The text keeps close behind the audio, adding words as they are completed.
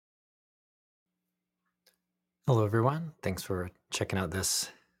Hello, everyone. Thanks for checking out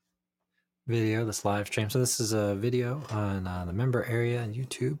this video, this live stream. So this is a video on the member area on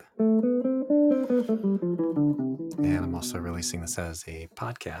YouTube. And I'm also releasing this as a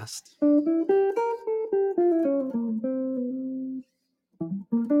podcast.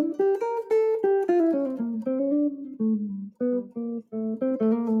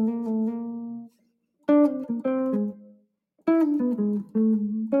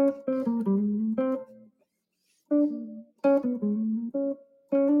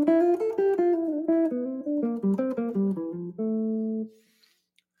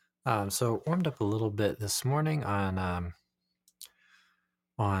 So warmed up a little bit this morning on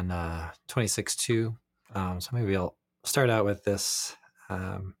 26.2. So maybe I'll start out with this,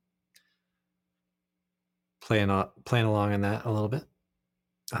 playing along in that a little bit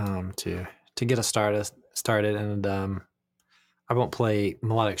to get us started. And I won't play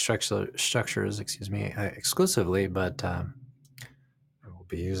melodic structures, exclusively, but I will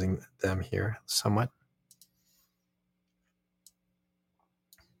be using them here somewhat.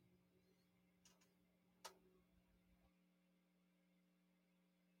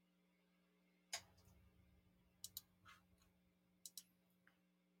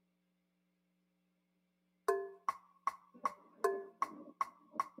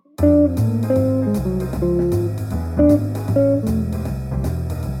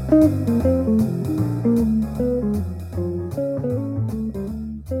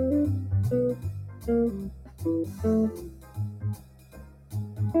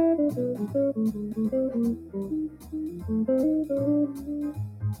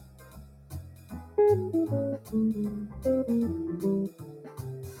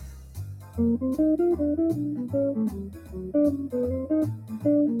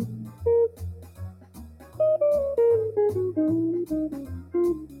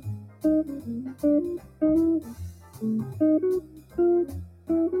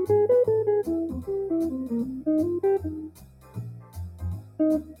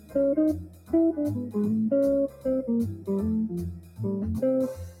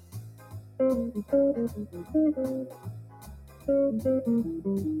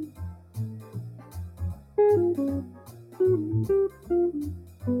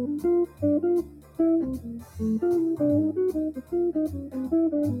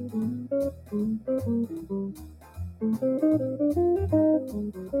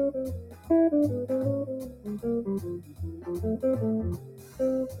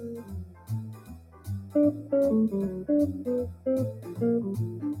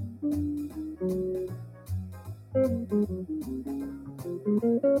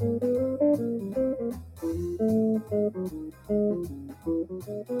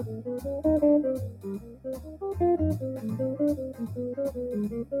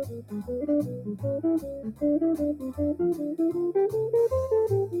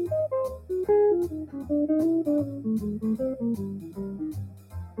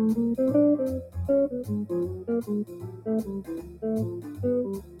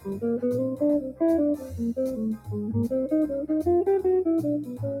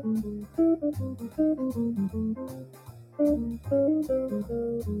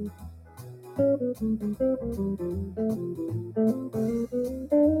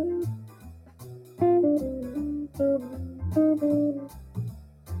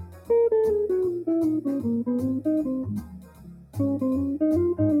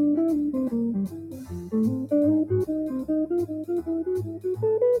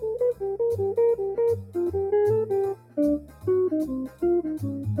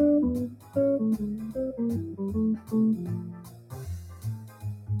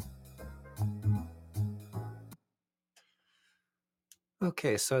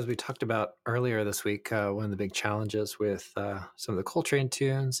 Okay, so as we talked about earlier this week, one of the big challenges with some of the Coltrane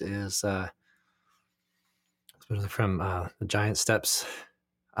tunes is from the Giant Steps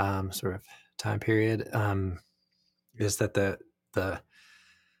sort of time period, is that the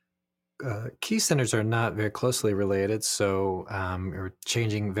key centers are not very closely related, so we're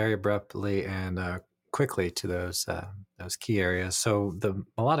changing very abruptly and quickly to those key areas. So the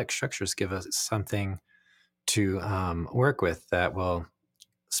melodic structures give us something to work with that will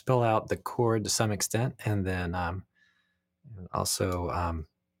spill out the chord to some extent, and then also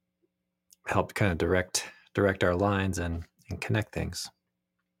help kind of direct our lines and connect things.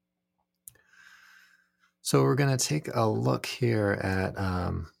 So we're going to take a look here at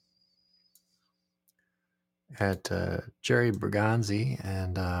Jerry Bergonzi,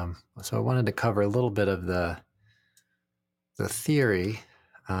 and so I wanted to cover a little bit of the theory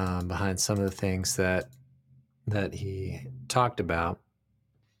behind some of the things that he talked about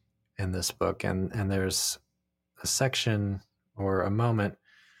in this book, and there's section or a moment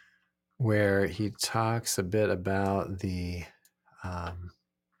where he talks a bit about the,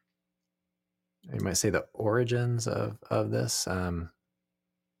 you might say, the origins of this,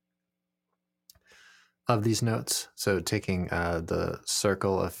 of these notes. So taking the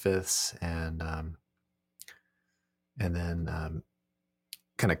circle of fifths and then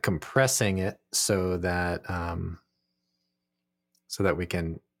kind of compressing it so that we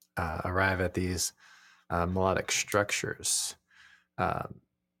can arrive at these melodic structures.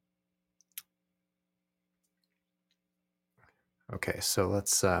 Okay, so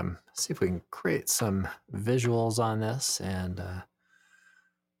let's see if we can create some visuals on this and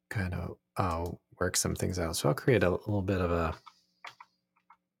kind of work some things out. So I'll create a little bit of a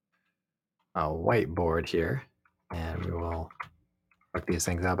whiteboard here, and we will work these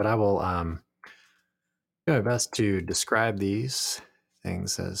things out. But I will do my best to describe these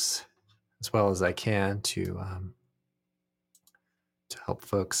things as well as I can to help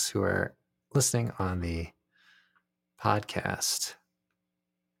folks who are listening on the podcast.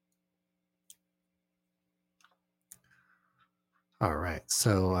 All right,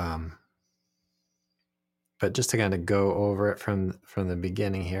 so but just to kind of go over it from the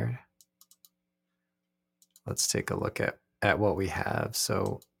beginning here, let's take a look at what we have.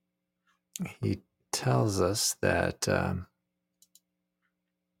 So he tells us that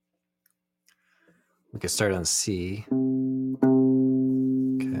we can start on C, okay,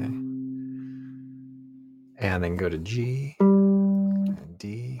 and then go to G and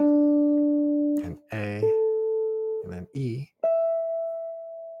D and A and then E,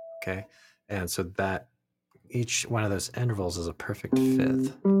 okay, and so that each one of those intervals is a perfect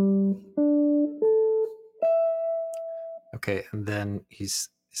fifth. Okay, and then he's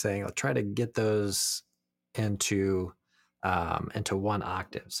saying, I'll try to get those into one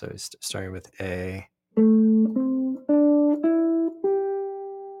octave. So he's starting with A.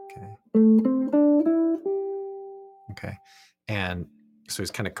 Okay, and so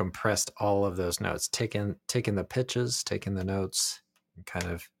he's kind of compressed all of those notes, taking the pitches, taking the notes, and kind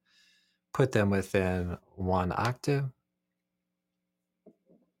of put them within one octave,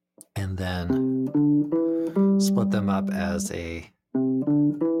 and then split them up as a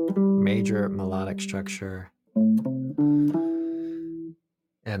major melodic structure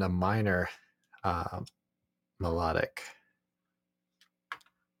and a minor melodic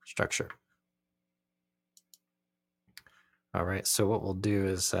structure. All right, so what we'll do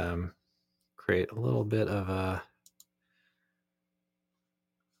is create a little bit of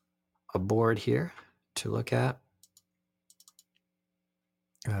a board here to look at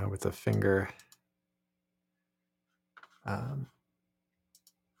with a fingerboard,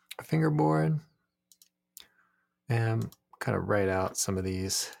 and kind of write out some of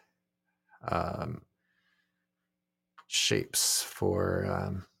these shapes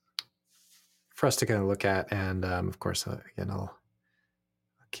for us to kind of look at. And of course, again, I'll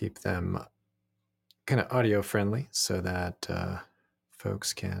keep them kind of audio friendly so that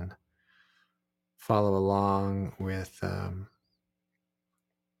folks can follow along with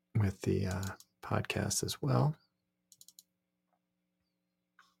the podcast as well.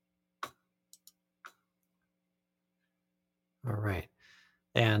 All right.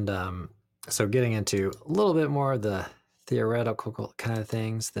 And so getting into a little bit more of the theoretical kind of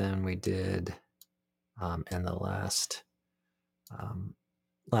things than we did in the last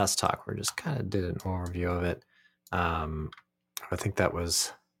talk. We just kind of did an overview of it. I think that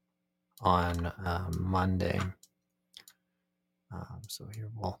was on Monday. So here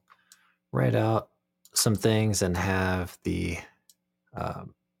we'll write out some things and have the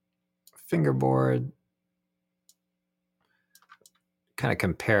fingerboard kind of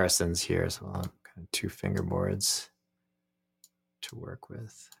comparisons here. So I'll have kind of two fingerboards to work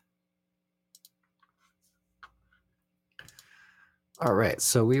with. All right,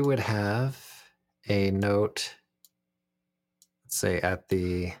 so we would have a note, let's say at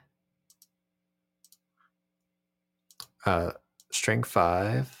the string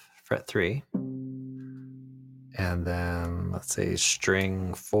 5, fret 3, and then let's say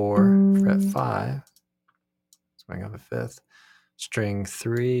string 4, fret 5, swing up a fifth, string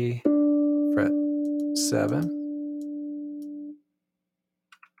 3, fret 7,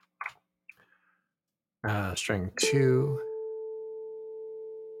 string 2,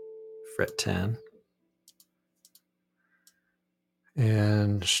 fret 10,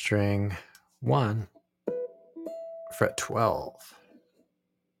 and string 1, fret 12.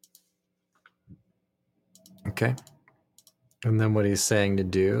 Okay. And then what he's saying to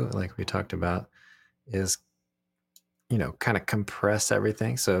do, like we talked about, is, kind of compress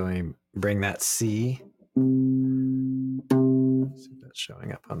everything. So we bring that C That's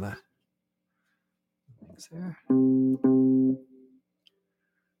showing up on the things there.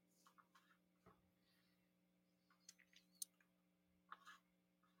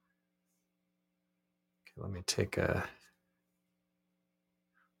 Okay, let me take a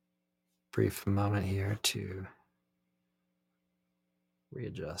brief moment here to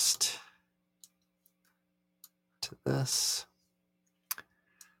readjust to this.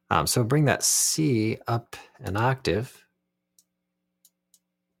 So bring that C up an octave.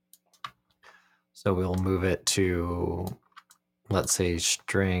 So we'll move it to, let's say,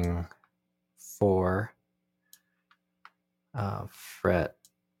 string 4, fret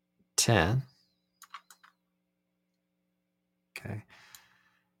 10. Okay.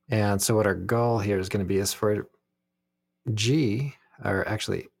 And so what our goal here is going to be is for G, or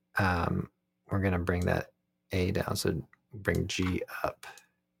actually, we're going to bring that A down. So bring G up.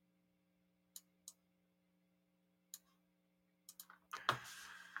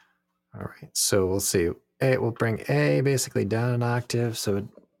 All right, so we'll see. We'll bring A basically down an octave. So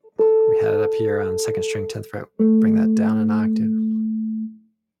we had it up here on second string, 10th fret. Bring that down an octave.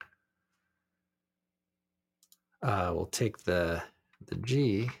 We'll take the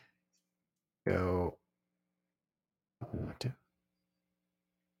G, go up an octave.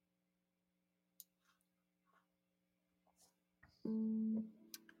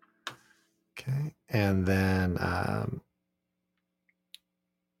 Okay, and then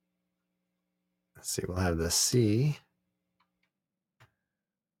let's see, we'll have the C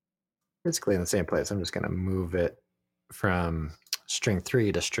basically in the same place. I'm just going to move it from string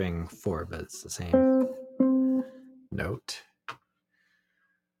 3 to string 4, but it's the same note.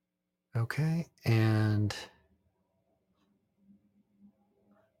 Okay, and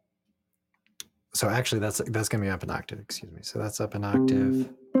so actually that's going to be up an octave, excuse me. So that's up an octave.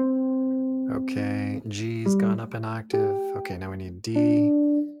 Okay, G's gone up an octave. Okay, now we need D.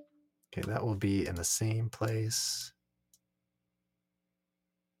 Okay, that will be in the same place.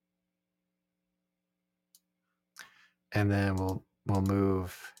 And then we'll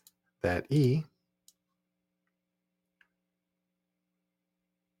move that E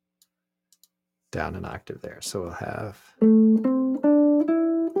down an octave there. So we'll have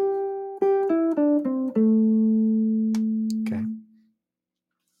okay.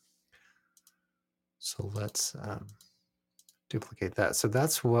 So let's duplicate that. So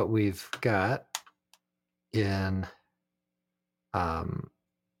that's what we've got in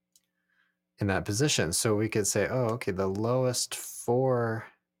that position. So we could say, oh, okay, the lowest 4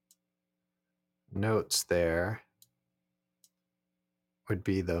 notes there would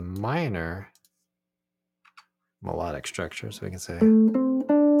be the minor melodic structure. So we can say, so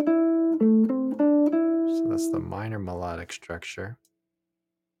that's the minor melodic structure.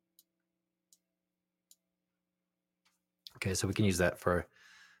 Okay, so we can use that for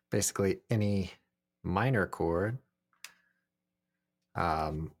basically any minor chord.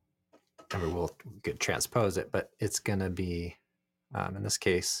 And we could transpose it, but it's going to be, in this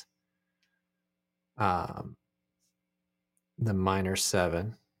case, the minor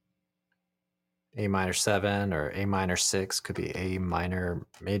 7, A minor 7, or A minor 6, could be A minor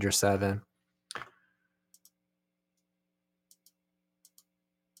major 7.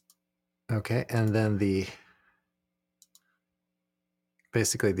 Okay, and then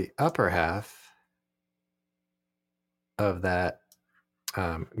basically the upper half of that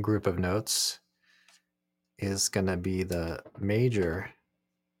group of notes is going to be the major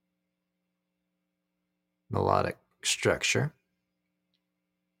melodic structure.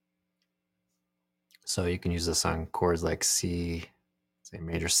 So you can use this on chords like C, say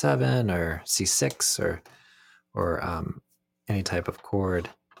major 7, or C6, or any type of chord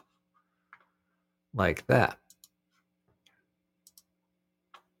like that.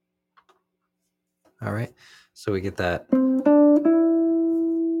 All right, so we get that.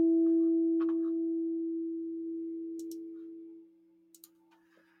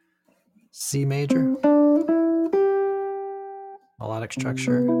 C major melodic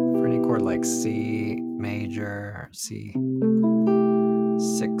structure for any chord like C major, or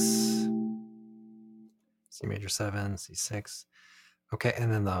C6, C major 7, C6. Okay,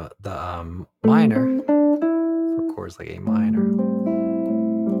 and then the minor for chords like A minor.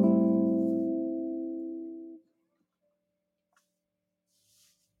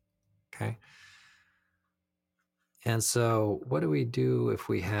 Okay. And so what do we do if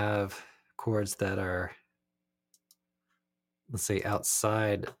we have chords that are, let's say,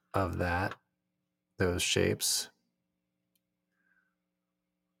 outside of those shapes?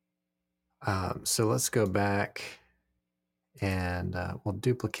 So let's go back and we'll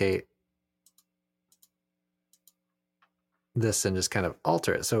duplicate this and just kind of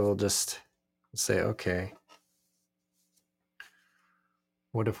alter it. So we'll just say, okay,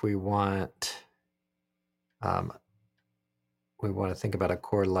 what if we want to think about a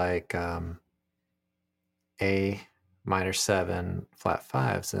chord like A minor 7 flat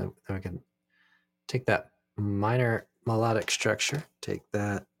 5. So then we can take that minor melodic structure, take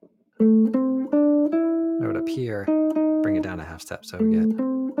that, note up here, bring it down a half step. So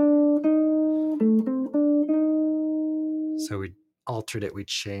we altered it, we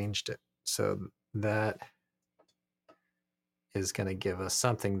changed it. So that is going to give us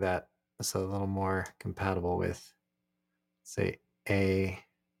something that is a little more compatible with, say, A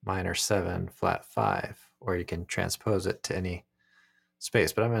minor 7 flat 5, or you can transpose it to any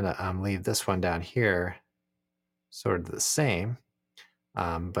space. But I'm going to leave this one down here sort of the same,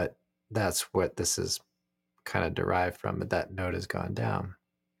 but that's what this is kind of derived from, but that note has gone down.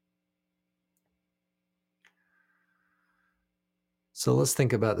 So let's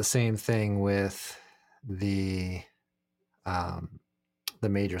think about the same thing with the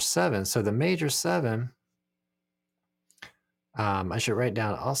major 7. So the major 7, I should write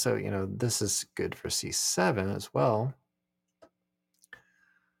down also, this is good for C7 as well.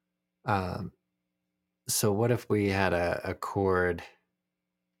 So what if we had a chord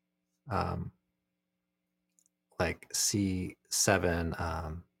like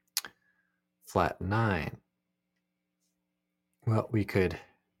C7 flat 9? Well, we could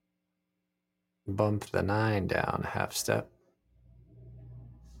bump the 9 down a half step.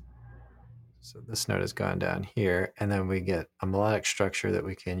 So this note has gone down here, and then we get a melodic structure that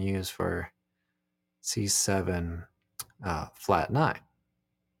we can use for C7 flat 9.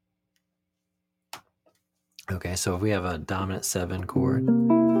 Okay, so if we have a dominant 7 chord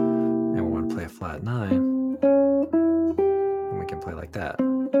and we want to play a flat 9, then we can play like that.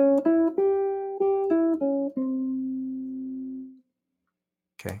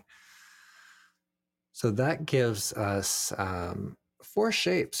 Okay, so that gives us 4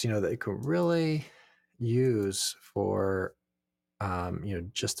 shapes, that you could really use for,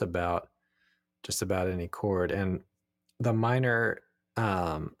 just about any chord. And the minor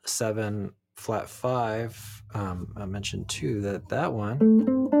 7 flat 5, I mentioned too that one's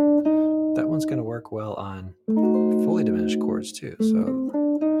going to work well on fully diminished chords too. So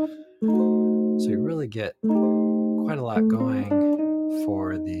you really get quite a lot going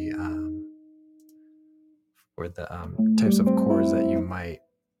for the types of chords that you might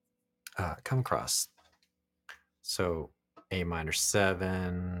come across. So A minor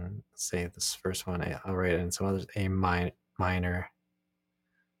 7, say this first one, I'll write it in some others, A minor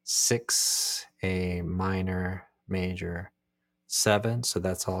 6, A minor major 7. So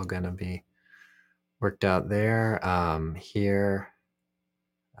that's all going to be worked out there. Here,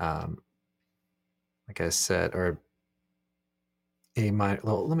 like I said, or A minor.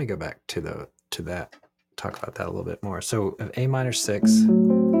 Well, let me go back to that. Talk about that a little bit more. So A minor 6.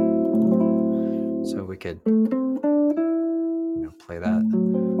 So we could play that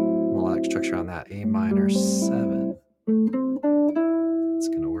melodic structure on that. A minor 7. It's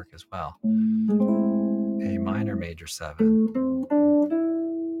going to work as well. A minor major 7.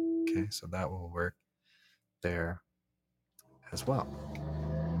 Okay, so that will work there as well.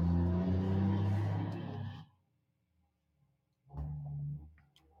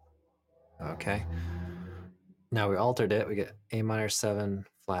 Okay. Now we altered it. We get A minor 7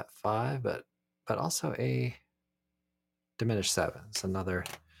 flat 5, but also a diminished 7. It's another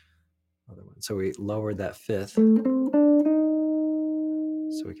one. So we lowered that 5th.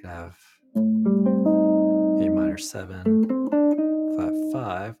 So we could have A minor 7 flat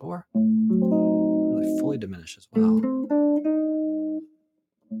 5, or really fully diminished as well.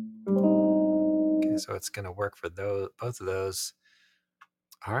 Okay, so it's going to work for both of those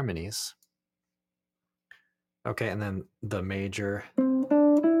harmonies. Okay, and then the major.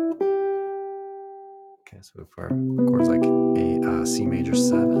 Okay, so for chords like a C major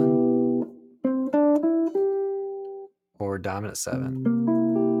 7 or dominant 7.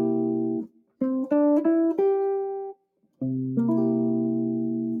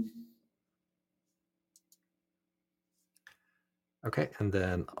 Okay, and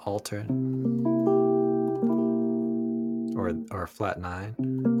then alter or flat 9.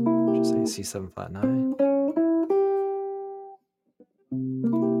 Just say C7 flat 9.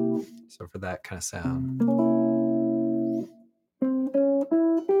 So for that kind of sound,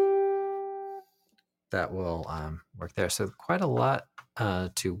 that will work there. So quite a lot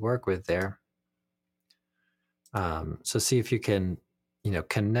to work with there. So see if you can,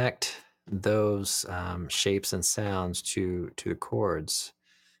 connect those shapes and sounds to the chords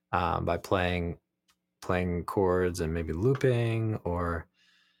by playing playing chords and maybe looping, or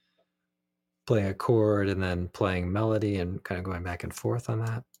playing a chord and then playing melody and kind of going back and forth on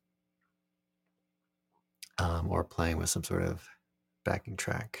that, or playing with some sort of backing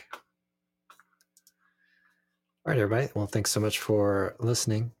track. All right, everybody. Well, thanks so much for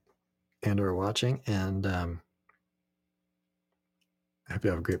listening and or watching, and I hope you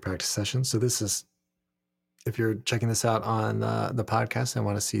have a great practice session. So this is, if you're checking this out on the podcast and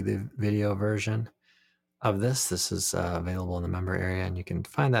want to see the video version of this is available in the member area, and you can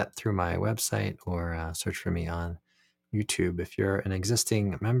find that through my website or search for me on YouTube. If you're an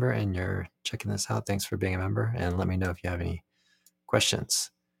existing member and you're checking this out, thanks for being a member, and let me know if you have any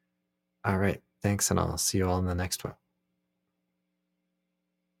questions. All right, thanks, and I'll see you all in the next one.